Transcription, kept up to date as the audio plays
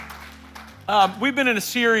We've been in a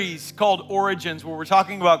series called Origins where we're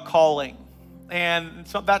talking about calling. And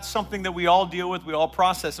so that's something that we all deal with, we all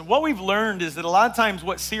process. And what we've learned is that a lot of times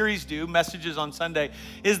what series do, messages on Sunday,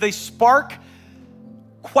 is they spark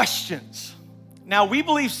questions. Now, we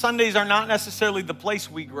believe Sundays are not necessarily the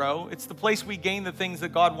place we grow. It's the place we gain the things that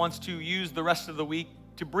God wants to use the rest of the week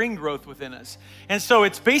to bring growth within us. And so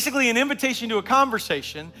it's basically an invitation to a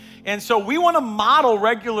conversation. And so we want to model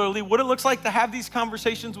regularly what it looks like to have these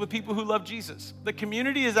conversations with people who love Jesus. The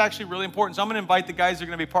community is actually really important. So I'm going to invite the guys who are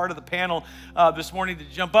going to be part of the panel this morning to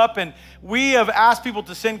jump up. And we have asked people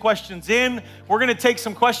to send questions in. We're going to take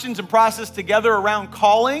some questions and process together around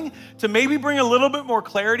calling to maybe bring a little bit more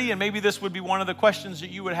clarity. And maybe this would be one of the questions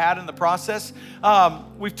that you would have in the process.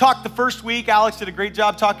 We've talked the first week. Alex did a great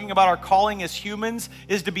job talking about our calling as humans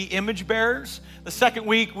is to be image bearers. The second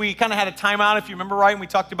week, we kind of had a timeout, if you remember right, and we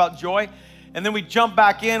talked about joy. And then we jump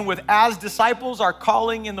back in with, as disciples, our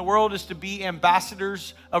calling in the world is to be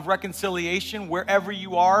ambassadors of reconciliation wherever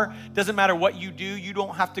you are. Doesn't matter what you do. You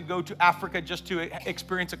don't have to go to Africa just to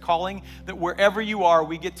experience a calling. That wherever you are,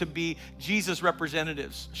 we get to be Jesus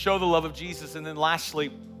representatives, show the love of Jesus. And then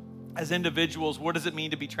lastly, as individuals, what does it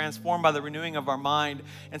mean to be transformed by the renewing of our mind,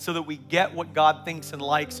 and so that we get what God thinks and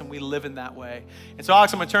likes and we live in that way? And so,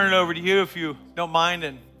 Alex, I'm going to turn it over to you if you don't mind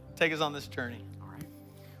and take us on this journey. All right.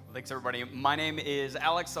 Well, thanks, everybody. My name is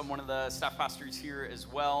Alex. I'm one of the staff pastors here as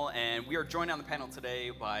well, and we are joined on the panel today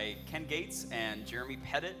by Ken Gates and Jeremy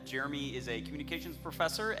Pettit. Jeremy is a communications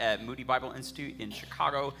professor at Moody Bible Institute in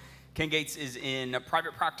Chicago. Ken Gates is in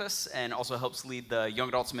private practice and also helps lead the young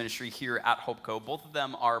adults ministry here at HopeCo. Both of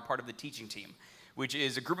them are part of the teaching team, which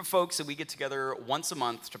is a group of folks that we get together once a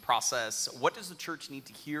month to process what does the church need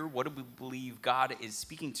to hear, what do we believe God is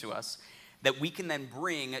speaking to us, that we can then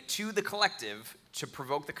bring to the collective to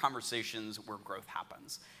provoke the conversations where growth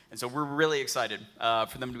happens. And so we're really excited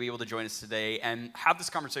for them to be able to join us today and have this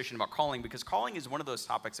conversation about calling, because calling is one of those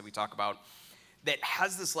topics that we talk about that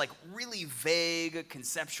has this like really vague,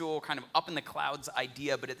 conceptual, kind of up in the clouds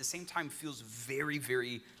idea, but at the same time feels very,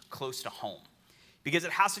 very close to home. Because it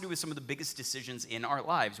has to do with some of the biggest decisions in our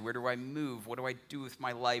lives. Where do I move? What do I do with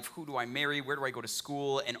my life? Who do I marry? Where do I go to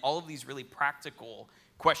school? And all of these really practical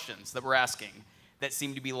questions that we're asking that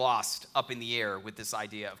seem to be lost up in the air with this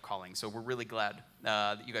idea of calling. So we're really glad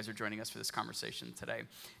that you guys are joining us for this conversation today. And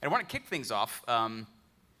I want to kick things off kind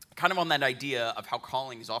of on that idea of how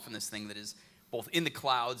calling is often this thing that is both in the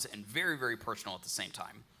clouds and very, very personal at the same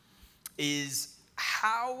time, is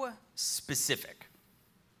how specific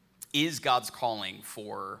is God's calling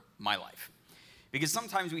for my life? Because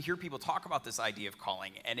sometimes we hear people talk about this idea of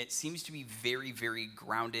calling, and it seems to be very, very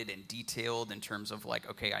grounded and detailed in terms of like,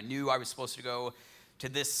 okay, I knew I was supposed to go to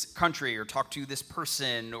this country or talk to this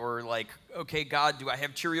person, or like, okay, God, do I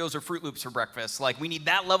have Cheerios or Fruit Loops for breakfast? Like, we need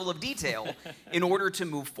that level of detail in order to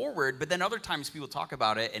move forward. But then other times people talk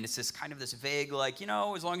about it and it's this kind of this vague, like, you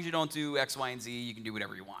know, as long as you don't do X, Y, and Z, you can do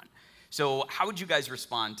whatever you want. So how would you guys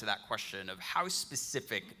respond to that question of how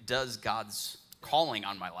specific does God's calling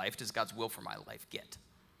on my life, does God's will for my life get?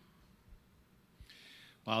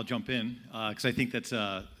 Well, I'll jump in because I think it's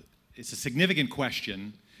a significant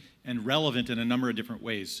question and relevant in a number of different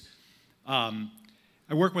ways. I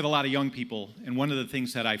work with a lot of young people, and one of the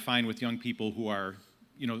things that I find with young people who are,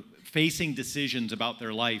 facing decisions about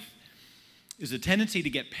their life is a tendency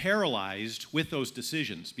to get paralyzed with those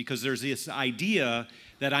decisions, because there's this idea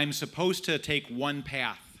that I'm supposed to take one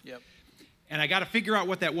path. Yep. And I got to figure out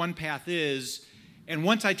what that one path is. And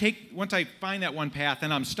once I find that one path,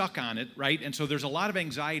 then I'm stuck on it, right? And so there's a lot of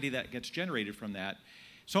anxiety that gets generated from that,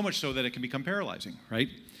 so much so that it can become paralyzing, right?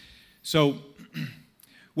 So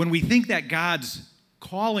when we think that God's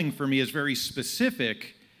calling for me is very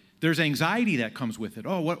specific, there's anxiety that comes with it.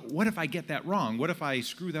 Oh, what if I get that wrong? What if I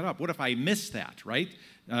screw that up? What if I miss that, right?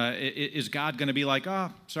 Is God going to be like, oh,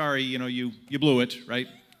 sorry, you blew it, right?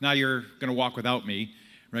 Now you're going to walk without me,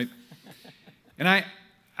 right? And I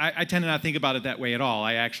tend to not think about it that way at all.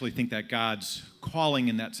 I actually think that God's calling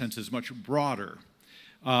in that sense is much broader.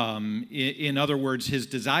 In other words, his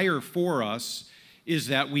desire for us is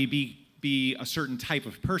that we be a certain type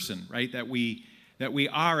of person, right? That we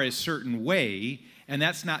are a certain way, and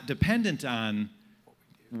that's not dependent on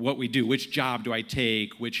what we do. Which job do I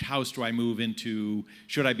take? Which house do I move into?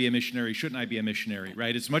 Should I be a missionary? Shouldn't I be a missionary,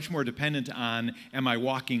 right? It's much more dependent on, am I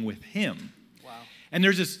walking with him? Wow. And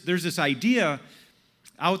there's this idea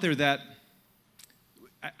out there that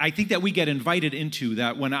I think that we get invited into,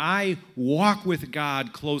 that when I walk with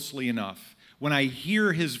God closely enough, when I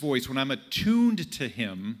hear his voice, when I'm attuned to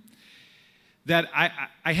him, that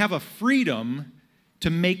I have a freedom to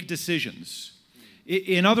make decisions.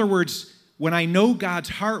 In other words, when I know God's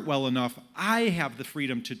heart well enough, I have the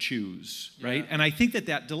freedom to choose, right? And I think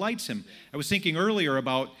that delights him. I was thinking earlier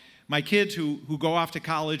about my kids who go off to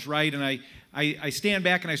college, right? And I stand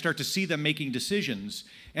back and I start to see them making decisions.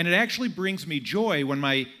 And it actually brings me joy when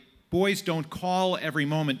my boys don't call every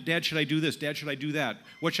moment, Dad, should I do this? Dad, should I do that?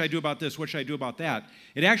 What should I do about this? What should I do about that?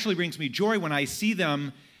 It actually brings me joy when I see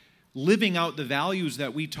them living out the values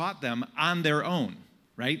that we taught them on their own,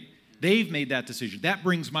 right? They've made that decision. That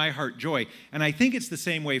brings my heart joy. And I think it's the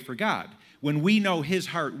same way for God. When we know his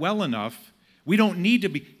heart well enough, we don't need to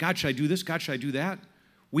be, God, should I do this? God, should I do that?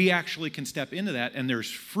 We actually can step into that, and there's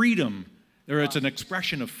freedom. It's an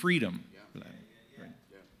expression of freedom. For that.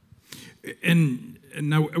 Right? And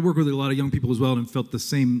now I work with a lot of young people as well and felt the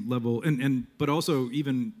same level, but also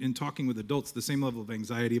even in talking with adults, the same level of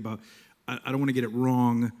anxiety about, I don't want to get it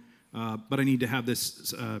wrong, but I need to have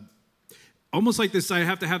this, almost like this, I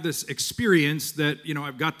have to have this experience that,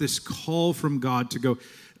 I've got this call from God to go.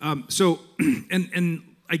 And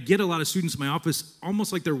I get a lot of students in my office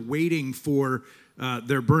almost like they're waiting for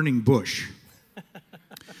their burning bush.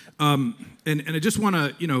 And I just want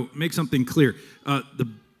to, make something clear. The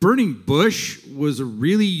burning bush was a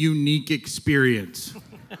really unique experience.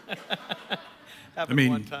 Happened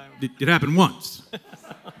one time. It happened once.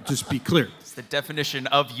 Just be clear. It's the definition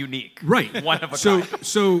of unique. Right. One of a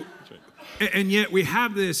kind. And yet they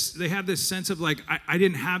have this sense of like, I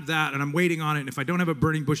didn't have that and I'm waiting on it. And if I don't have a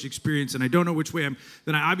burning bush experience and I don't know which way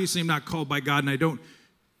then I obviously am not called by God and I don't.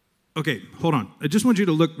 Okay, hold on. I just want you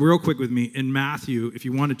to look real quick with me in Matthew, if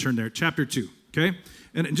you want to turn there, chapter 2, okay?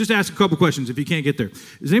 And just ask a couple questions if you can't get there.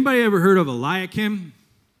 Has anybody ever heard of Eliakim?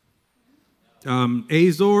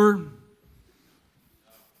 Azor?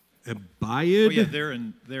 Abiad? Oh, yeah, they're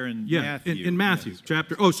in Matthew. In Matthew, yes.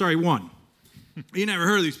 chapter, 1. You never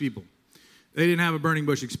heard of these people. They didn't have a burning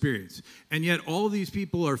bush experience. And yet all of these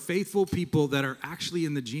people are faithful people that are actually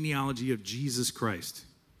in the genealogy of Jesus Christ.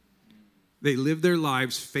 They lived their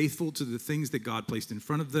lives faithful to the things that God placed in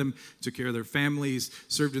front of them, took care of their families,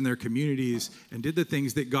 served in their communities, and did the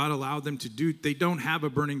things that God allowed them to do. They don't have a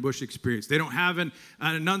burning bush experience. They don't have an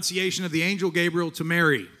annunciation of the angel Gabriel to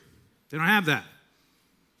Mary. They don't have that.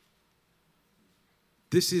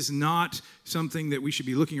 This is not something that we should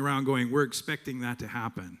be looking around going, we're expecting that to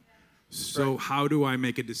happen. So how do I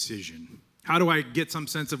make a decision? How do I get some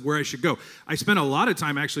sense of where I should go? I spend a lot of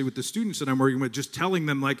time actually with the students that I'm working with just telling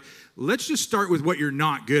them, like, let's just start with what you're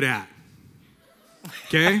not good at.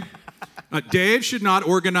 Okay? Dave should not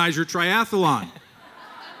organize your triathlon.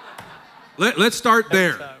 Let's start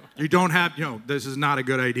there. You don't have, this is not a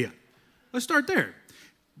good idea. Let's start there.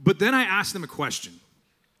 But then I ask them a question.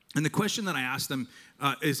 And the question that I ask them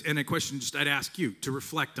is, and a question just I'd ask you to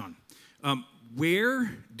reflect on. Where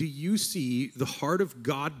do you see the heart of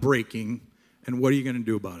God breaking, and what are you going to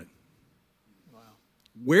do about it? Wow.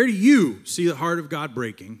 Where do you see the heart of God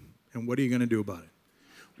breaking, and what are you going to do about it?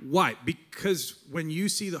 Why? Because when you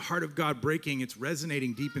see the heart of God breaking, it's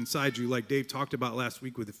resonating deep inside you, like Dave talked about last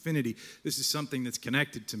week with affinity. This is something that's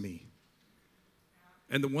connected to me.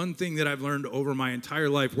 And the one thing that I've learned over my entire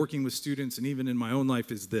life, working with students and even in my own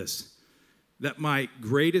life, is this: that my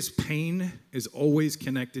greatest pain is always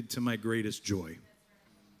connected to my greatest joy.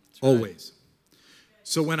 Always.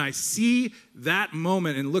 So when I see that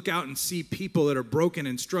moment and look out and see people that are broken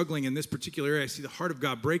and struggling in this particular area, I see the heart of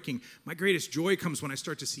God breaking. My greatest joy comes when I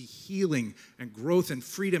start to see healing and growth and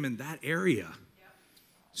freedom in that area.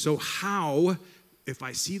 So how, if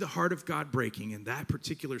I see the heart of God breaking in that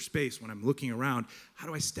particular space when I'm looking around, how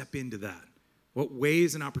do I step into that? What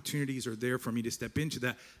ways and opportunities are there for me to step into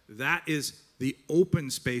that? That is the open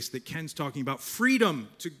space that Ken's talking about. Freedom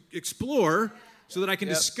to explore so that I can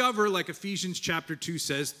discover, like Ephesians chapter 2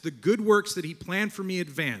 says, the good works that he planned for me in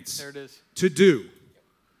advance There it is. to do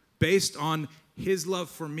based on his love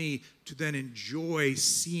for me, to then enjoy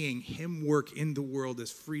seeing him work in the world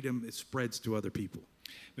as freedom spreads to other people.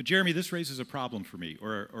 But Jeremy, this raises a problem for me,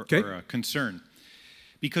 or a concern.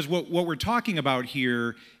 Because what we're talking about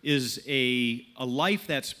here is a life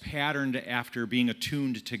that's patterned after being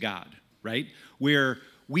attuned to God, right? Where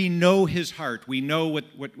we know his heart, we know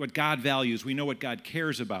what God values, we know what God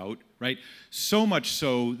cares about, right? So much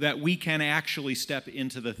so that we can actually step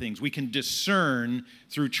into the things. We can discern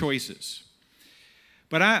through choices.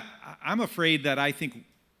 But I'm afraid that I think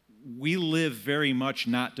we live very much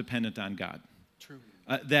not dependent on God. True.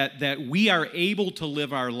 That we are able to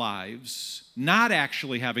live our lives not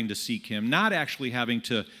actually having to seek him, not actually having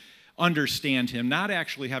to understand him, not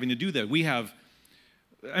actually having to do that. We have,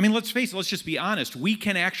 let's face it, let's just be honest. We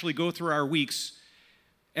can actually go through our weeks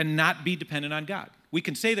and not be dependent on God. We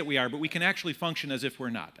can say that we are, but we can actually function as if we're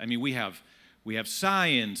not. We have we have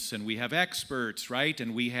science, and we have experts, right?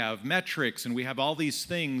 And we have metrics, and we have all these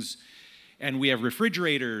things, and we have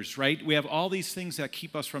refrigerators, right? We have all these things that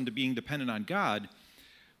keep us from being dependent on God.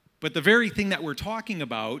 But the very thing that we're talking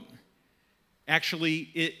about,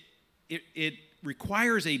 actually, it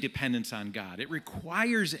requires a dependence on God. It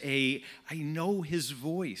requires I know His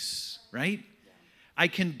voice, right? I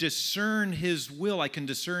can discern His will. I can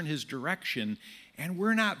discern His direction. And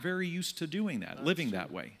we're not very used to doing that, living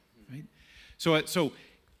that way, right? So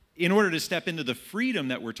in order to step into the freedom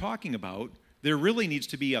that we're talking about, there really needs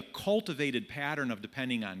to be a cultivated pattern of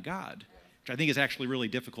depending on God, which I think is actually really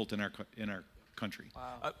difficult in our country.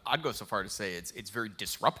 Wow. I'd go so far to say it's very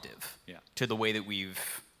disruptive to the way that we've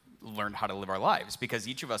learned how to live our lives, because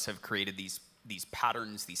each of us have created these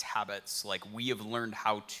patterns, these habits. Like, we have learned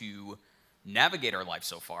how to navigate our life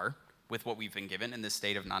so far with what we've been given in this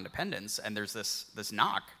state of non-dependence, and there's this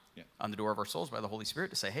knock on the door of our souls by the Holy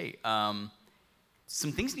Spirit to say, hey,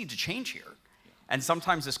 some things need to change here. And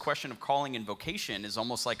sometimes this question of calling and vocation is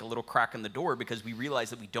almost like a little crack in the door, because we realize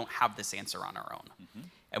that we don't have this answer on our own. Mm-hmm.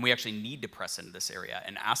 And we actually need to press into this area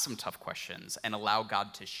and ask some tough questions and allow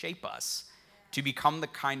God to shape us to become the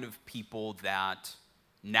kind of people that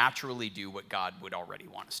naturally do what God would already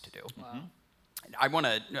want us to do. Wow. I want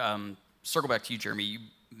to circle back to you, Jeremy. You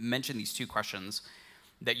mentioned these two questions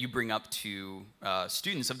that you bring up to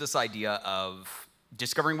students, of this idea of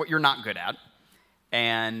discovering what you're not good at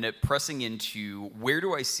and pressing into, where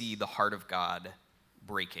do I see the heart of God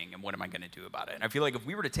breaking, and what am I going to do about it? And I feel like if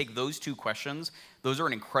we were to take those two questions, those are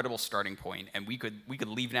an incredible starting point, and we could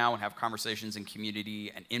leave now and have conversations in community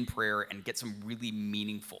and in prayer and get some really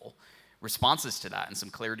meaningful responses to that and some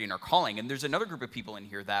clarity in our calling. And there's another group of people in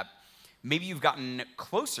here that maybe you've gotten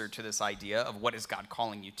closer to this idea of what is God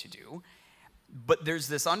calling you to do, but there's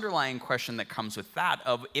this underlying question that comes with that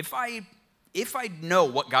of, if I know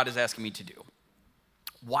what God is asking me to do,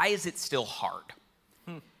 why is it still hard?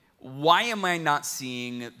 Why am I not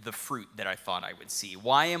seeing the fruit that I thought I would see?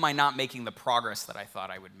 Why am I not making the progress that I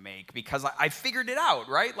thought I would make? Because I figured it out,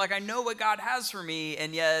 right? Like, I know what God has for me,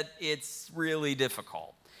 and yet it's really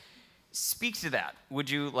difficult. Speak to that. Would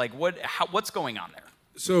you, like, what's going on there?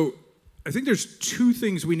 So I think there's two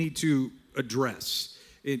things we need to address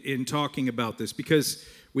in talking about this, because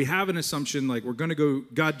we have an assumption, like, we're going to go,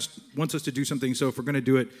 God wants us to do something, so if we're going to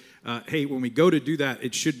do it, hey, when we go to do that,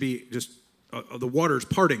 it should be just the water's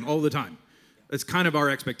parting all the time. That's kind of our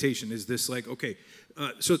expectation, is this, like, okay.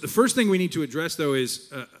 So the first thing we need to address, though,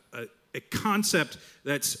 is a concept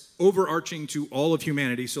that's overarching to all of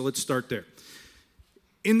humanity, so let's start there.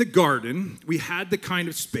 In the garden, we had the kind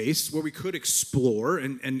of space where we could explore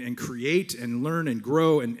and create and learn and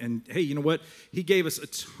grow, and hey, you know what? He gave us a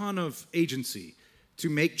ton of agency to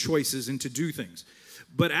make choices and to do things.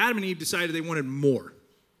 But Adam and Eve decided they wanted more.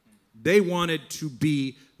 They wanted to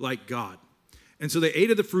be like God. And so they ate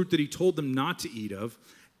of the fruit that he told them not to eat of.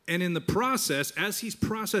 And in the process, as he's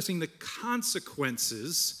processing the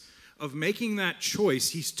consequences of making that choice,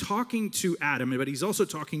 he's talking to Adam, but he's also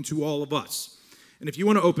talking to all of us. And if you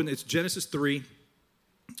want to open, it's Genesis 3.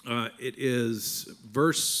 It is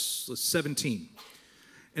verse 17.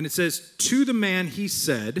 And it says, to the man he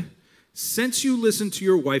said, since you listened to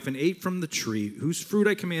your wife and ate from the tree, whose fruit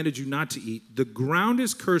I commanded you not to eat, the ground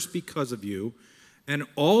is cursed because of you, and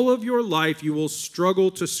all of your life you will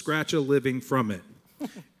struggle to scratch a living from it.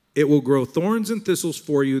 It will grow thorns and thistles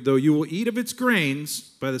for you, though you will eat of its grains.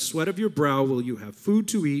 By the sweat of your brow will you have food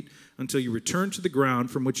to eat until you return to the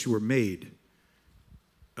ground from which you were made.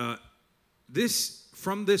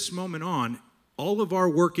 From this moment on, all of our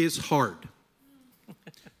work is hard.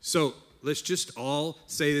 So let's just all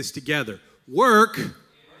say this together. Work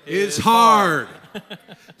is hard.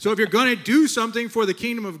 So if you're going to do something for the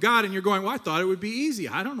kingdom of God and you're going, well, I thought it would be easy.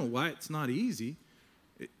 I don't know why it's not easy.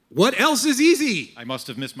 What else is easy? I must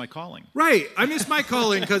have missed my calling. Right. I missed my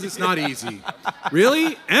calling because it's not easy.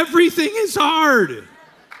 Really? Everything is hard.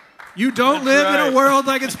 You don't live in a world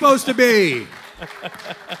like it's supposed to be.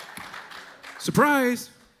 Surprise.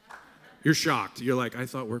 You're shocked. You're like, I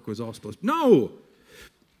thought work was all supposed to. No.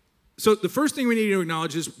 So the first thing we need to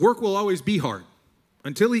acknowledge is work will always be hard.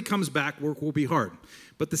 Until he comes back, work will be hard.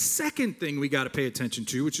 But the second thing we got to pay attention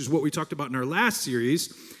to, which is what we talked about in our last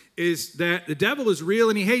series, is that the devil is real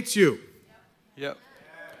and he hates you. Yep.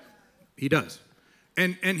 He does.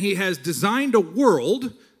 And he has designed a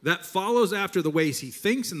world that follows after the ways he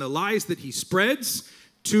thinks and the lies that he spreads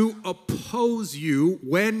to oppose you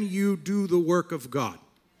when you do the work of God.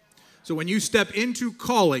 So when you step into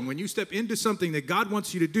calling, when you step into something that God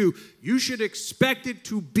wants you to do, you should expect it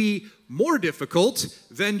to be more difficult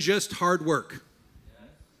than just hard work.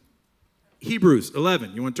 Hebrews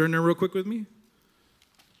 11. You want to turn there real quick with me?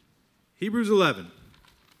 Hebrews 11.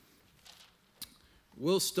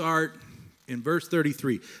 We'll start in verse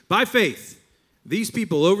 33. By faith, these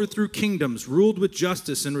people overthrew kingdoms, ruled with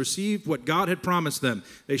justice, and received what God had promised them.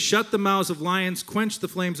 They shut the mouths of lions, quenched the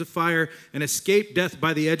flames of fire, and escaped death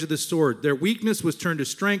by the edge of the sword. Their weakness was turned to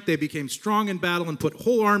strength. They became strong in battle and put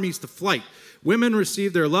whole armies to flight. Women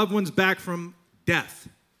received their loved ones back from death.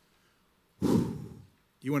 Whew.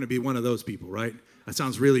 You want to be one of those people, right? That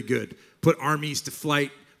sounds really good. Put armies to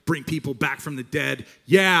flight, bring people back from the dead.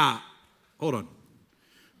 Yeah. Hold on.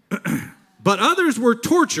 But others were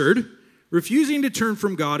tortured, refusing to turn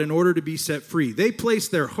from God in order to be set free. They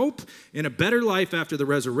placed their hope in a better life after the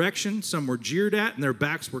resurrection. Some were jeered at, and their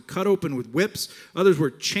backs were cut open with whips. Others were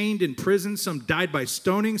chained in prison. Some died by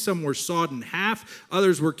stoning. Some were sawed in half.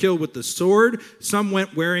 Others were killed with the sword. Some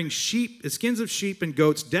went wearing skins of sheep and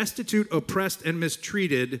goats, destitute, oppressed, and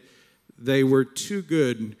mistreated. They were too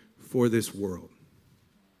good for this world.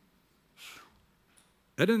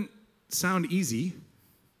 That doesn't sound easy.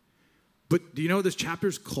 But do you know what this chapter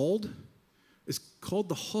is called? It's called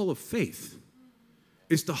the Hall of Faith.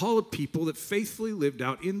 It's the hall of people that faithfully lived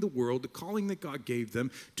out in the world the calling that God gave them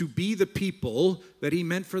to be the people that he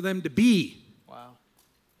meant for them to be. Wow.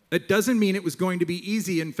 That doesn't mean it was going to be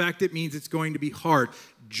easy. In fact, it means it's going to be hard.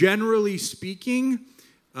 Generally speaking,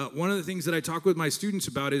 one of the things that I talk with my students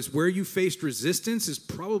about is where you faced resistance is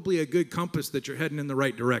probably a good compass that you're heading in the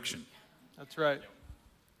right direction. That's right.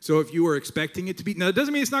 So if you were expecting it to be, now it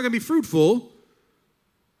doesn't mean it's not going to be fruitful,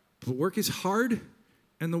 but work is hard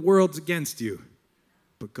and the world's against you,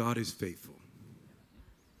 but God is faithful.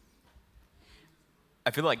 I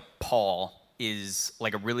feel like Paul is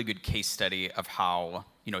like a really good case study of how,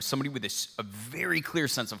 somebody with a very clear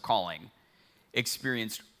sense of calling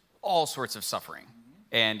experienced all sorts of suffering.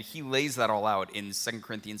 And he lays that all out in 2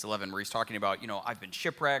 Corinthians 11, where he's talking about, I've been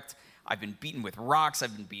shipwrecked, I've been beaten with rocks,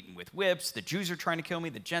 I've been beaten with whips, the Jews are trying to kill me,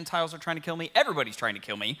 the Gentiles are trying to kill me, everybody's trying to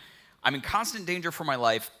kill me. I'm in constant danger for my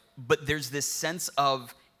life, but there's this sense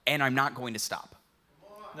of, and I'm not going to stop.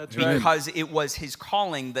 That's right. Because it was his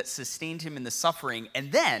calling that sustained him in the suffering.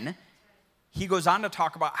 And then he goes on to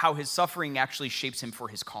talk about how his suffering actually shapes him for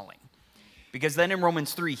his calling. Because then in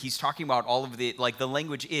Romans 3, he's talking about all of the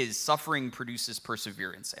language is suffering produces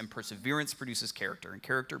perseverance, and perseverance produces character, and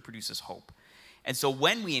character produces hope. And so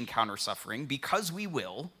when we encounter suffering, because we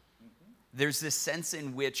will, there's this sense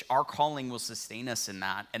in which our calling will sustain us in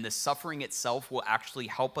that, and the suffering itself will actually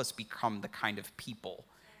help us become the kind of people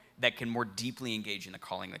that can more deeply engage in the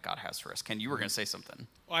calling that God has for us. Ken, you were going to say something.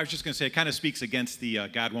 Well, I was just going to say, it kind of speaks against the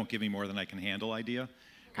God won't give me more than I can handle idea.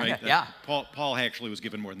 Right? Yeah. Paul actually was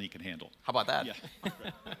given more than he could handle. How about that? Yeah.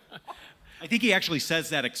 I think he actually says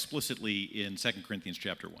that explicitly in 2 Corinthians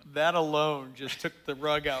chapter 1. That alone just took the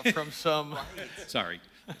rug out from some. Sorry.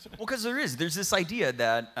 Well, because there's this idea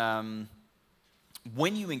that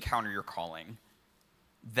when you encounter your calling,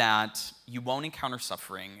 that you won't encounter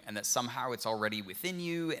suffering, and that somehow it's already within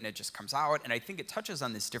you and it just comes out. And I think it touches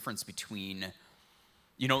on this difference between,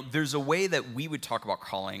 there's a way that we would talk about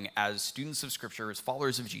calling as students of Scripture, as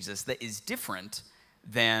followers of Jesus, that is different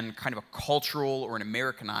than kind of a cultural or an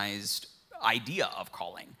Americanized idea of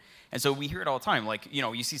calling. And so we hear it all the time.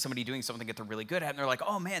 You see somebody doing something that they're really good at, and they're like,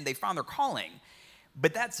 oh man, they found their calling.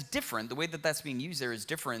 But that's different. The way that that's being used there is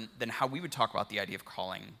different than how we would talk about the idea of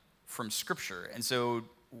calling from Scripture. And so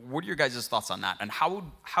what are your guys' thoughts on that? And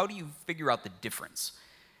how do you figure out the difference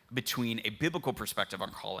between a biblical perspective on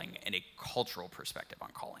calling and a cultural perspective on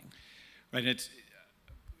calling? Right,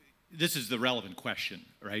 this is the relevant question,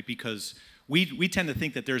 right? Because we tend to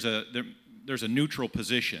think that there's a neutral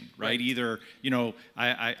position, right? Either,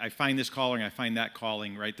 I find this calling, I find that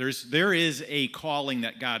calling, right? There is a calling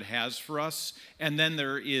that God has for us, and then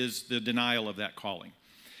there is the denial of that calling.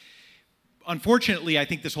 Unfortunately, I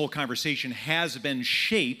think this whole conversation has been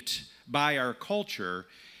shaped by our culture,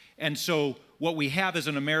 and so what we have is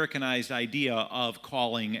an Americanized idea of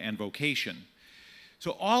calling and vocation.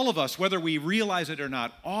 So all of us, whether we realize it or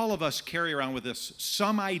not, all of us carry around with us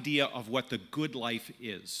some idea of what the good life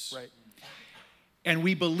is. Right. And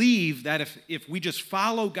we believe that if we just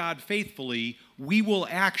follow God faithfully, we will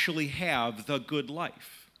actually have the good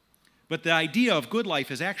life. But the idea of good life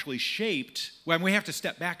is actually shaped, when we have to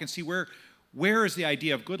step back and see where is the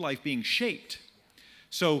idea of good life being shaped.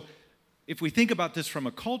 So if we think about this from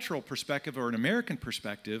a cultural perspective or an American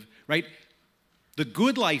perspective, right, the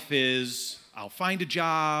good life is, I'll find a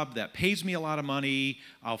job that pays me a lot of money.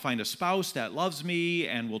 I'll find a spouse that loves me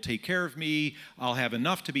and will take care of me. I'll have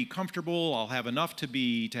enough to be comfortable. I'll have enough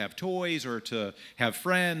to have toys or to have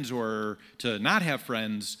friends or to not have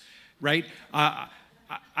friends, right?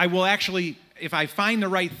 I will actually, if I find the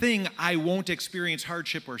right thing, I won't experience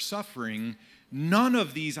hardship or suffering. None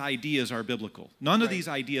of these ideas are biblical. None of these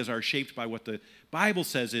ideas are shaped by what the Bible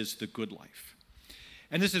says is the good life.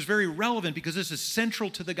 And this is very relevant because this is central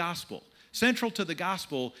to the gospel. Central to the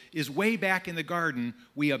gospel is way back in the garden,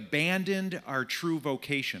 we abandoned our true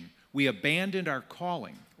vocation. We abandoned our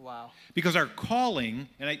calling. Wow. Because our calling,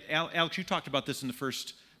 and Alex, you talked about this in the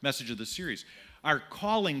first message of the series, our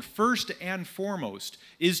calling first and foremost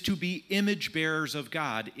is to be image bearers of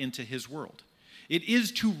God into his world. It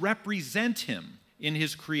is to represent him in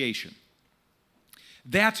his creation.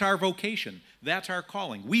 That's our vocation. That's our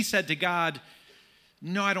calling. We said to God,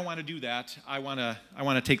 no, I don't want to do that. I want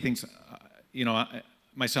to take things,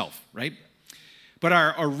 myself, right? But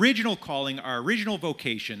our original calling, our original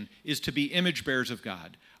vocation is to be image bearers of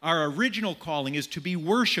God. Our original calling is to be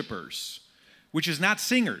worshipers, which is not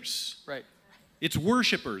singers. Right. It's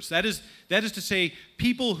worshipers. That is to say,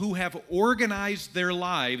 people who have organized their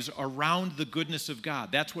lives around the goodness of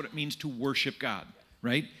God. That's what it means to worship God,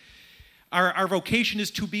 right? Our vocation is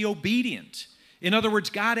to be obedient. In other words,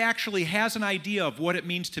 God actually has an idea of what it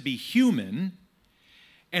means to be human,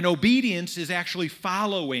 and obedience is actually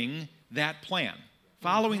following that plan.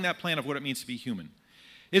 Following that plan of what it means to be human.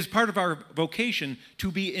 It's part of our vocation to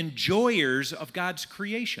be enjoyers of God's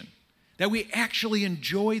creation. That we actually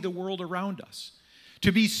enjoy the world around us.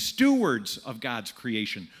 To be stewards of God's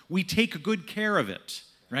creation. We take good care of it,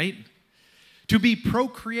 right? To be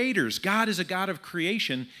procreators. God is a God of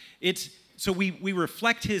creation. So we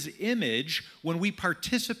reflect his image when we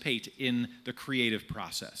participate in the creative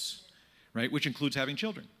process, right? Which includes having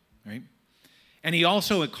children, right? And he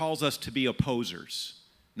also calls us to be opposers.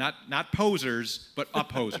 Not posers, but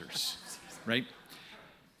opposers, right?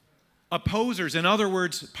 Opposers, in other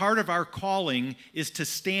words, part of our calling is to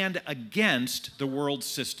stand against the world's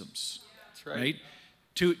systems. That's right?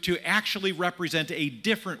 To actually represent a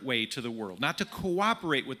different way to the world. Not to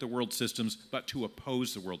cooperate with the world systems, but to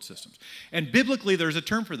oppose the world systems. And biblically, there's a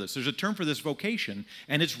term for this. There's a term for this vocation,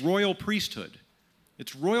 and it's royal priesthood.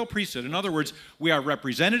 It's royal priesthood. In other words, we are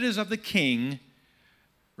representatives of the king,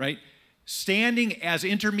 right? Standing as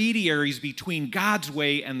intermediaries between God's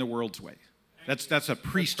way and the world's way. That's a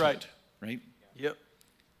priesthood, right? Yep.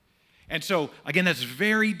 And so, again, that's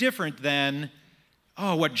very different than,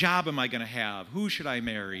 oh, what job am I going to have? Who should I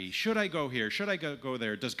marry? Should I go here? Should I go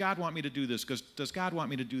there? Does God want me to do this? Does God want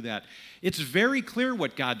me to do that? It's very clear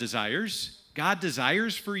what God desires. God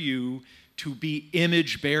desires for you to be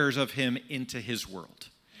image bearers of him into his world.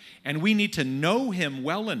 And we need to know him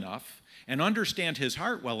well enough and understand his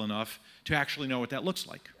heart well enough to actually know what that looks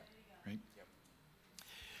like, right?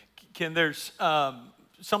 Ken, there's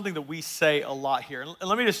something that we say a lot here. And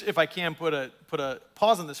let me just, if I can, put a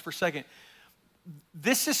pause on this for a second.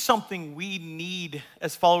 This is something we need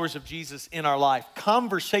as followers of Jesus in our life.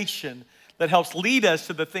 Conversation that helps lead us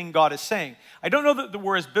to the thing God is saying. I don't know that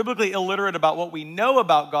we're as biblically illiterate about what we know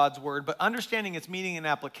about God's word, but understanding its meaning and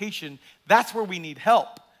application, that's where we need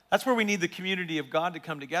help. That's where we need the community of God to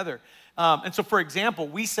come together. And so, for example,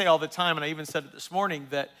 we say all the time, and I even said it this morning,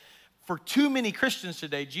 that for too many Christians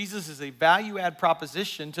today, Jesus is a value-add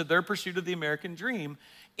proposition to their pursuit of the American dream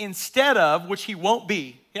instead of, which he won't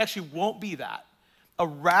be, he actually won't be that, a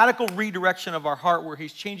radical redirection of our heart where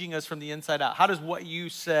he's changing us from the inside out. How does what you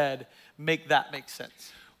said make that make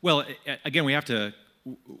sense? Well, again, we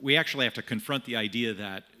actually have to confront the idea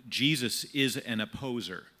that Jesus is an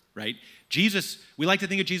opposer, right? We like to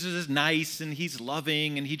think of Jesus as nice and he's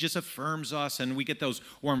loving and he just affirms us and we get those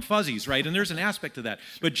warm fuzzies, right? And there's an aspect to that.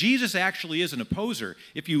 But Jesus actually is an opposer.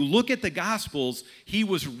 If you look at the Gospels, he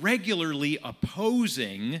was regularly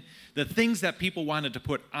opposing the things that people wanted to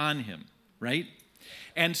put on him, right?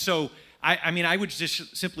 And so, I would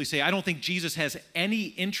just simply say, I don't think Jesus has any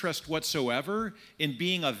interest whatsoever in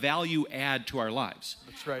being a value add to our lives.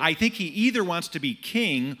 That's right. I think he either wants to be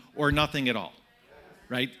king or nothing at all.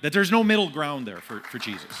 Right? That there's no middle ground there for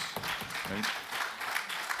Jesus. Right?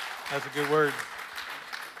 That's a good word.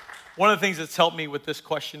 One of the things that's helped me with this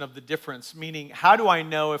question of the difference, meaning how do I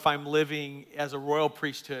know if I'm living as a royal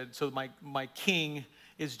priesthood, so my king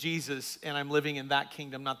is Jesus and I'm living in that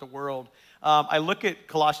kingdom, not the world. I look at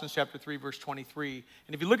Colossians chapter 3, verse 23,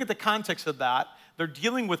 and if you look at the context of that, they're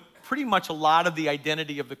dealing with pretty much a lot of the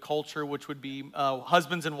identity of the culture, which would be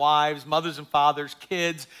husbands and wives, mothers and fathers,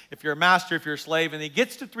 kids, if you're a master, if you're a slave. And he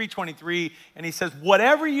gets to 3:23, and he says,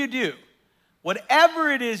 whatever you do,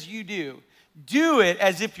 whatever it is you do it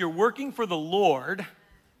as if you're working for the Lord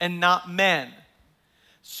and not men.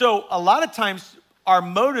 So a lot of times, our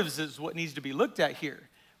motives is what needs to be looked at here.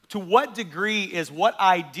 To what degree is what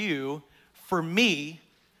I do for me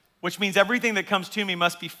which means everything that comes to me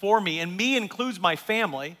must be for me, and me includes my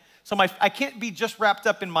family. So I can't be just wrapped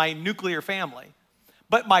up in my nuclear family.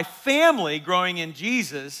 But my family growing in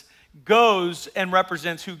Jesus goes and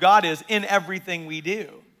represents who God is in everything we do.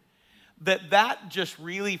 That just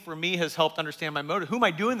really, for me, has helped understand my motive. Who am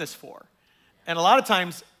I doing this for? And a lot of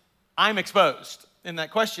times, I'm exposed in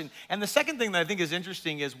that question. And the second thing that I think is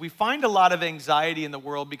interesting is we find a lot of anxiety in the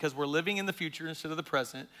world because we're living in the future instead of the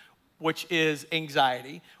present, which is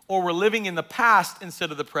anxiety, or we're living in the past instead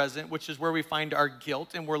of the present, which is where we find our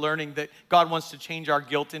guilt, and we're learning that God wants to change our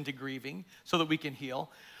guilt into grieving so that we can heal.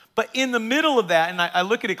 But in the middle of that, and I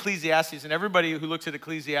look at Ecclesiastes, and everybody who looks at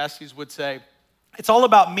Ecclesiastes would say, it's all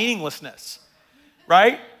about meaninglessness,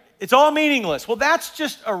 right? It's all meaningless. Well, that's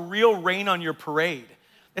just a real rain on your parade.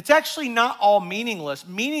 It's actually not all meaningless.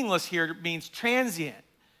 Meaningless here means transient.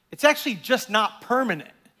 It's actually just not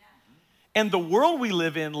permanent. And the world we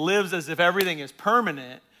live in lives as if everything is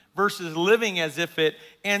permanent versus living as if it,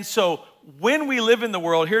 and so when we live in the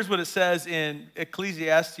world, here's what it says in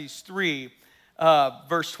Ecclesiastes 3,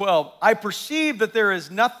 verse 12. I perceive that there is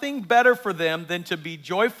nothing better for them than to be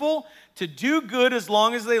joyful, to do good as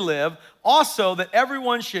long as they live. Also, that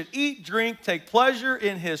everyone should eat, drink, take pleasure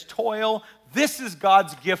in his toil. This is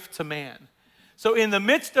God's gift to man. So in the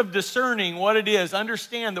midst of discerning what it is,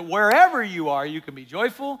 understand that wherever you are, you can be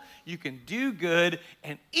joyful, you can do good,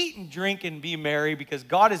 and eat and drink and be merry because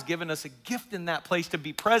God has given us a gift in that place to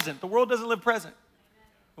be present. The world doesn't live present,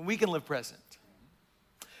 and we can live present.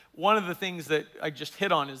 One of the things that I just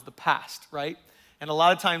hit on is the past, right? And a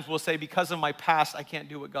lot of times we'll say, because of my past, I can't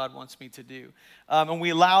do what God wants me to do. And we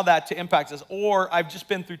allow that to impact us. Or I've just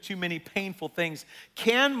been through too many painful things.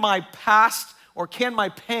 Can my past or can my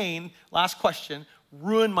pain, last question,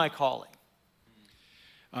 ruin my calling?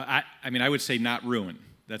 I would say not ruin.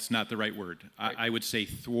 That's not the right word. Right. I would say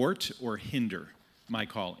thwart or hinder my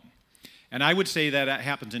calling. And I would say that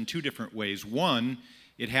happens in two different ways. One,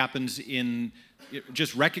 it happens in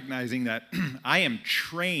just recognizing that I am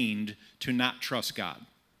trained to not trust God,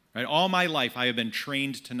 right? All my life, I have been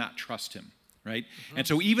trained to not trust him, right? Mm-hmm. And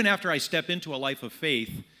so even after I step into a life of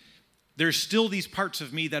faith, there's still these parts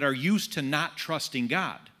of me that are used to not trusting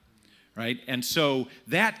God, right? And so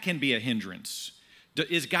that can be a hindrance.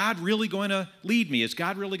 Is God really going to lead me? Is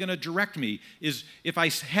God really going to direct me? If I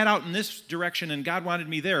head out in this direction and God wanted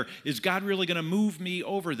me there, is God really going to move me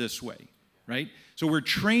over this way, right? So we're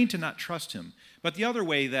trained to not trust him. But the other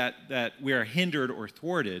way that we are hindered or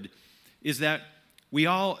thwarted is that we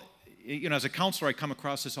all, as a counselor, I come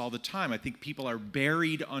across this all the time. I think people are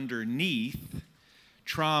buried underneath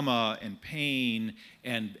trauma and pain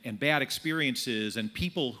and bad experiences and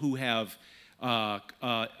people who have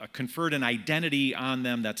conferred an identity on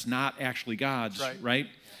them that's not actually God's, right?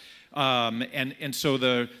 And so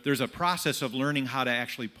there's a process of learning how to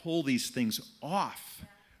actually pull these things off,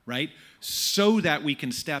 right? So that we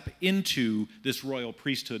can step into this royal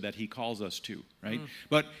priesthood that he calls us to, right?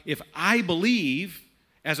 But if I believe,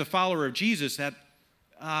 as a follower of Jesus, that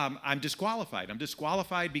I'm disqualified. I'm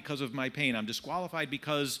disqualified because of my pain. I'm disqualified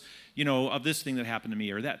because, of this thing that happened to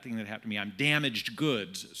me or that thing that happened to me. I'm damaged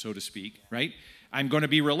goods, so to speak, right? I'm going to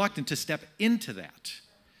be reluctant to step into that.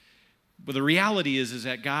 But the reality is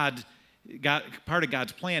that God, part of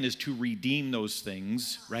God's plan is to redeem those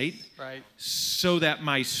things, right? Right. So that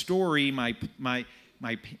my story, my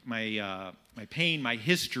pain, my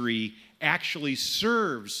history actually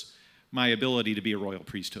serves my ability to be a royal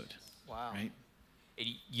priesthood. Wow. Right?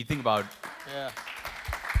 You think about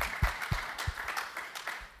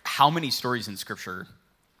how many stories in Scripture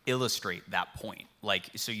illustrate that point.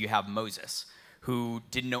 So you have Moses, who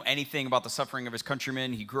didn't know anything about the suffering of his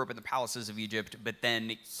countrymen. He grew up in the palaces of Egypt, but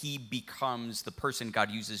then he becomes the person God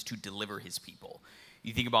uses to deliver his people.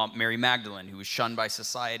 You think about Mary Magdalene, who was shunned by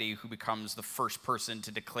society, who becomes the first person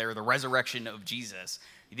to declare the resurrection of Jesus.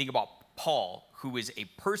 You think about Paul, who is a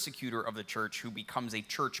persecutor of the church, who becomes a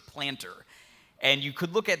church planter. And you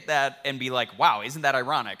could look at that and be like, wow, isn't that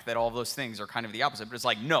ironic that all of those things are kind of the opposite? But it's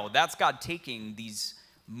like, no, that's God taking these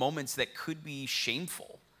moments that could be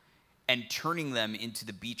shameful and turning them into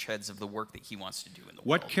the beachheads of the work that he wants to do in the world.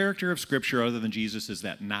 What character of Scripture other than Jesus is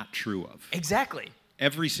that not true of? Exactly.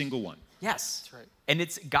 Every single one. Yes. That's right.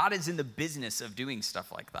 And God is in the business of doing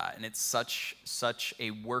stuff like that. And it's such a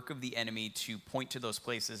work of the enemy to point to those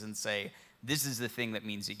places and say, this is the thing that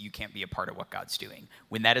means that you can't be a part of what God's doing.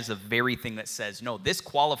 When that is the very thing that says, no, this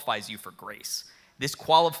qualifies you for grace. This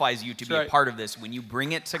qualifies you to be a part of this when you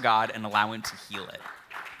bring it to God and allow him to heal it.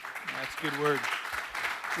 That's a good word.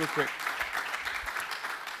 Real quick.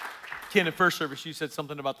 Ken, in first service, you said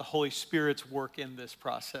something about the Holy Spirit's work in this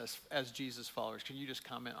process as Jesus followers. Can you just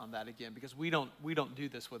comment on that again? Because we don't do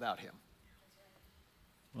this without him.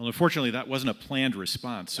 Well, unfortunately, that wasn't a planned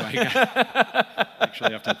response, so I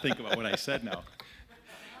actually have to think about what I said now.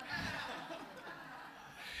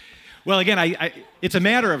 Well, again, it's a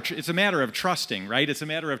matter of trusting, right? It's a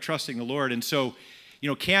matter of trusting the Lord, and so,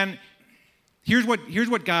 here's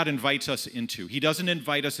what God invites us into. He doesn't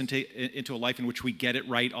invite us into a life in which we get it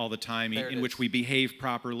right all the time, in which we behave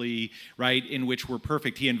properly, right? In which we're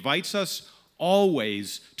perfect. He invites us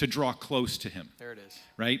always to draw close to him. There it is.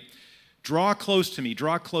 Right? Draw close to me,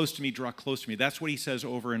 draw close to me, draw close to me. That's what he says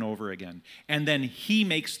over and over again. And then he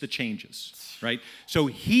makes the changes, right? So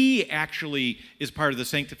he actually is part of the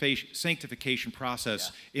sanctification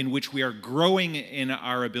process in which we are growing in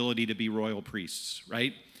our ability to be royal priests,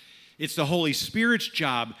 right? It's the Holy Spirit's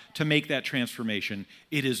job to make that transformation.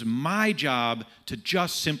 It is my job to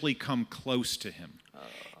just simply come close to him.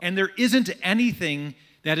 And there isn't anything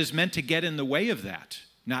that is meant to get in the way of that.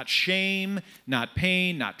 Not shame, not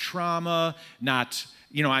pain, not trauma, not,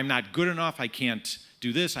 I'm not good enough, I can't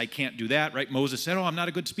do this, I can't do that, right? Moses said, I'm not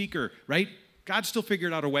a good speaker, right? God still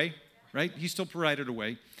figured out a way, right? He still provided a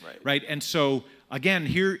way, right? And so, again,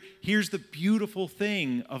 here's the beautiful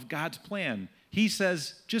thing of God's plan. He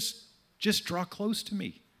says, just draw close to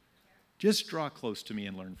me. Just draw close to me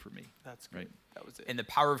and learn from me. That's good. Right? That was it. And the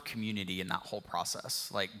power of community in that whole process,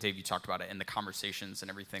 like Dave, you talked about it, and the conversations and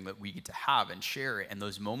everything that we get to have and share, and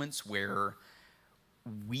those moments where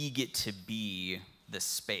we get to be the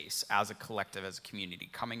space as a collective, as a community,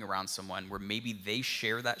 coming around someone where maybe they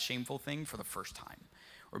share that shameful thing for the first time,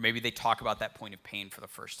 or maybe they talk about that point of pain for the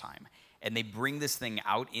first time, and they bring this thing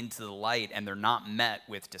out into the light, and they're not met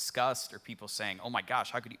with disgust or people saying, oh my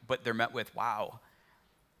gosh, how could you, but they're met with, wow,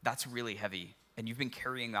 that's really heavy. And you've been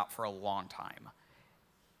carrying that for a long time.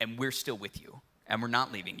 And we're still with you. And we're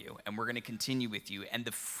not leaving you. And we're going to continue with you. And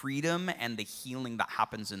the freedom and the healing that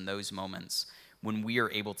happens in those moments when we are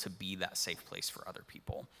able to be that safe place for other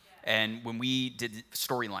people. And when we did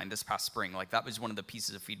Storyline this past spring, like that was one of the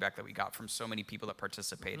pieces of feedback that we got from so many people that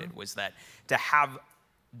participated, was that to have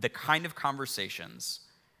the kind of conversations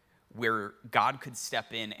where God could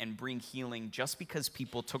step in and bring healing just because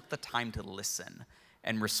people took the time to listen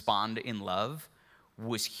and respond in love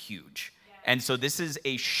was huge. And so this is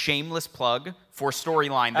a shameless plug for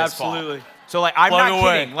Storyline this fall. Absolutely. So like, I'm Plug not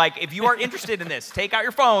away. kidding. Like, if you are interested in this, take out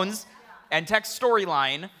your phones and text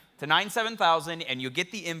Storyline to 97000 and you'll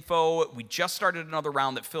get the info. We just started another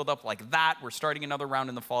round that filled up like that. We're starting another round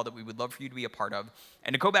in the fall that we would love for you to be a part of.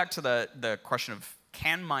 And to go back to the question of,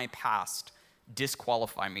 can my past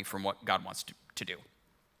disqualify me from what God wants to do?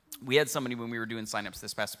 We had somebody when we were doing signups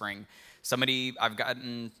this past spring, somebody I've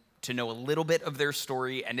gotten to know a little bit of their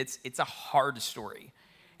story, and it's a hard story.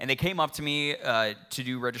 And they came up to me to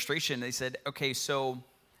do registration. They said, okay, so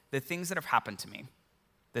the things that have happened to me,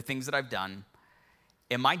 the things that I've done,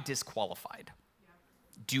 am I disqualified?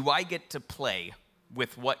 Do I get to play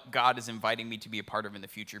with what God is inviting me to be a part of in the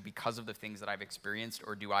future because of the things that I've experienced,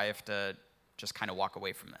 or do I have to just kind of walk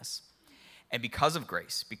away from this? And because of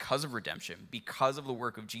grace, because of redemption, because of the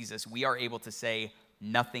work of Jesus, we are able to say,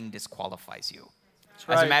 nothing disqualifies you. That's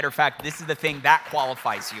right. As a matter of fact, this is the thing that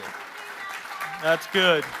qualifies you. That's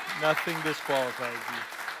good. Nothing disqualifies you.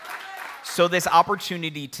 So this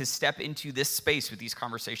opportunity to step into this space with these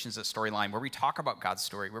conversations at Storyline, where we talk about God's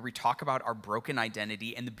story, where we talk about our broken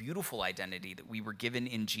identity and the beautiful identity that we were given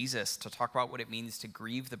in Jesus, to talk about what it means to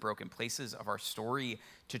grieve the broken places of our story,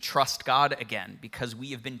 to trust God again, because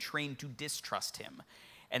we have been trained to distrust him,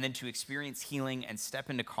 and then to experience healing and step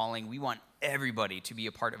into calling. We want everybody to be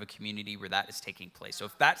a part of a community where that is taking place. So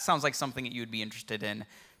if that sounds like something that you would be interested in,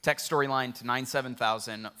 text Storyline to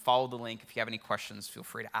 97000. Follow the link. If you have any questions, feel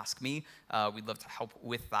free to ask me. We'd love to help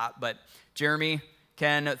with that. But Jeremy,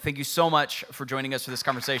 Ken, thank you so much for joining us for this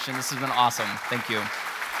conversation. This has been awesome. Thank you.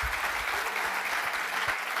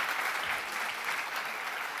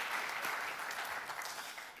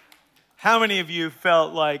 How many of you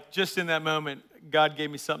felt like just in that moment, God gave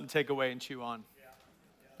me something to take away and chew on?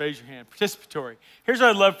 Raise your hand. Participatory. Here's what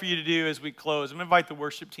I'd love for you to do as we close. I'm going to invite the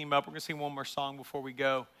worship team up. We're going to sing one more song before we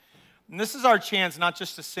go. And this is our chance not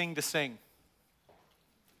just to sing.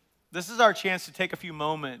 This is our chance to take a few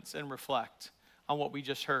moments and reflect on what we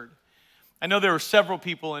just heard. I know there were several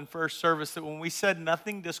people in first service that when we said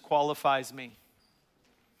nothing disqualifies me,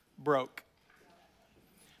 broke.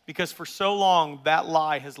 Because for so long, that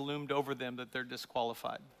lie has loomed over them that they're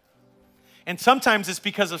disqualified. And sometimes it's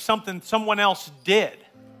because of something someone else did.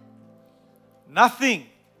 Nothing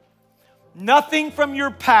from your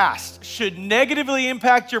past should negatively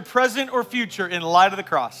impact your present or future in light of the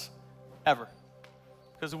cross. ever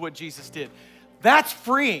because of what Jesus did. That's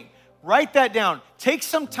freeing. Write that down. Take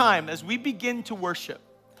some time as we begin to worship.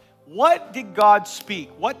 What did God speak?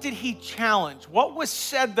 What did he challenge? What was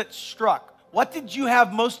said that struck? What did you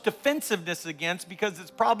have most defensiveness against? Because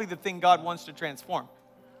it's probably the thing God wants to transform.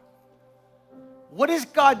 What is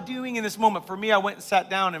God doing in this moment? For me, I went and sat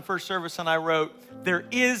down in first service and I wrote, there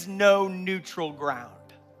is no neutral ground.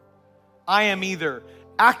 I am either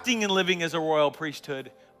acting and living as a royal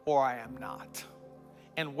priesthood or I am not.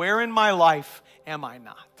 And where in my life am I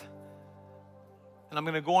not? And I'm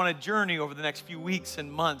going to go on a journey over the next few weeks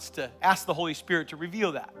and months to ask the Holy Spirit to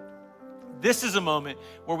reveal that. This is a moment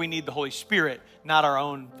where we need the Holy Spirit, not our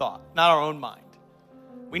own thought, not our own mind.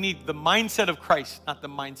 We need the mindset of Christ, not the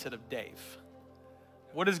mindset of Dave.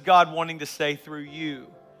 What is God wanting to say through you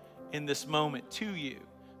in this moment to you?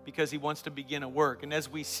 Because he wants to begin a work. And as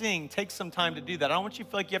we sing, take some time to do that. I don't want you to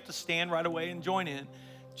feel like you have to stand right away and join in.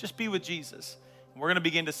 Just be with Jesus. And we're going to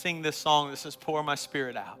begin to sing this song that says, pour my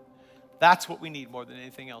spirit out. That's what we need more than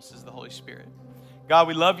anything else is the Holy Spirit. God,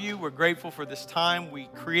 we love you. We're grateful for this time. We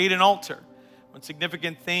create an altar. When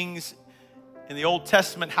significant things in the Old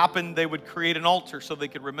Testament happened, they would create an altar so they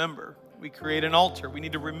could remember. We create an altar. We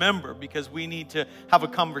need to remember because we need to have a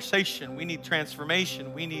conversation. We need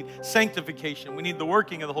transformation. We need sanctification. We need the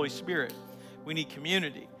working of the Holy Spirit. We need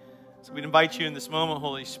community. So we invite you in this moment,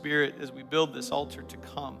 Holy Spirit, as we build this altar to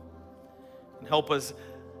come and help us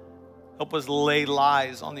lay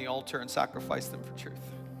lies on the altar and sacrifice them for truth.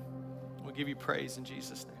 We'll give you praise in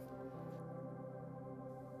Jesus' name.